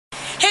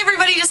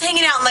everybody, just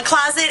hanging out in the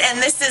closet, and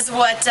this is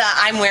what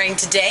I'm wearing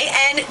today.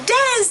 And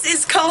Des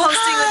is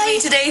co-hosting with me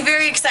today.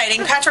 Very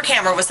exciting. Patrick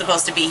Hammer was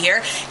supposed to be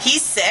here.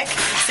 He's sick,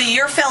 so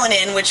you're filling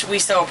in, which we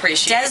so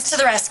appreciate. Des to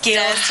the rescue.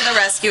 Des to the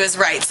rescue is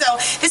right. So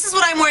this is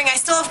what I'm wearing. I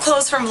still have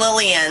clothes from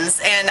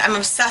Lillians, and I'm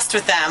obsessed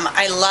with them.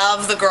 I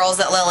love the girls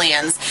at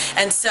Lillians,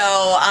 and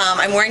so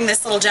I'm wearing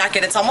this little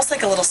jacket. It's almost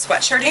like a little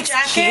sweatshirty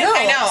jacket. Cute.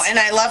 I know, and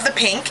I love the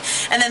pink.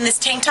 And then this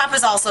tank top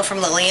is also from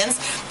Lillians.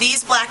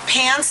 These black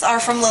pants are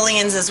from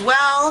Lillians as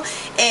well,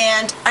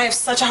 and I have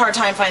such a hard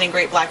time finding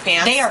great black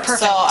pants. They are perfect.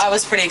 So I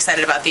was pretty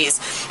excited about these.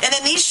 And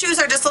then these shoes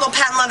are just little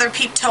patent leather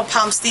peep toe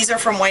pumps. These are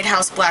from White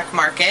House Black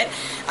Market.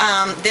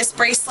 This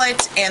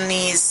bracelet and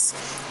these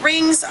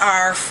rings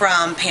are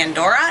from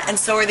Pandora, and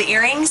so are the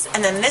earrings.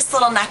 And then this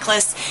little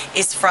necklace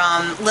is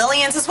from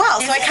Lillians as well.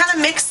 So I kind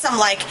of mixed some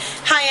like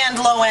high-end,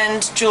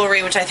 low-end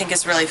jewelry, which I think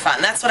is really fun.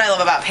 That's what I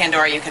love about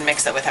Pandora. You can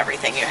mix it with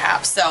everything you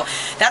have. So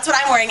that's what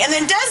I'm wearing. And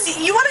then Des,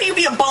 why don't you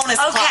be a bonus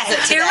closet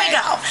today? Here we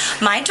go.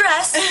 My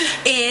dress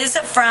is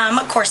from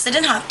Corset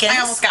and Hopkins.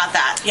 I almost got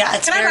that. Yeah,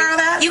 Can I borrow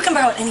that? You can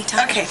borrow it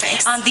anytime. Okay,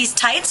 thanks. These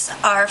tights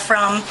are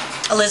from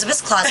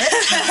Elizabeth's Closet.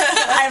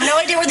 I have no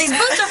idea where these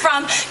boots are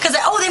from, because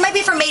they might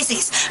be from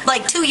Macy's,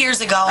 like 2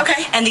 years ago.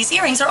 Okay. And these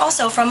earrings are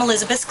also from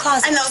Elizabeth's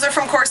Closet. And those are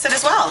from Corset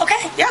as well.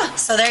 Okay. Yeah.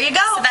 So there you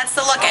go. So that's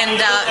the look, and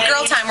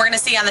girl time we're going to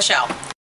see you on the show.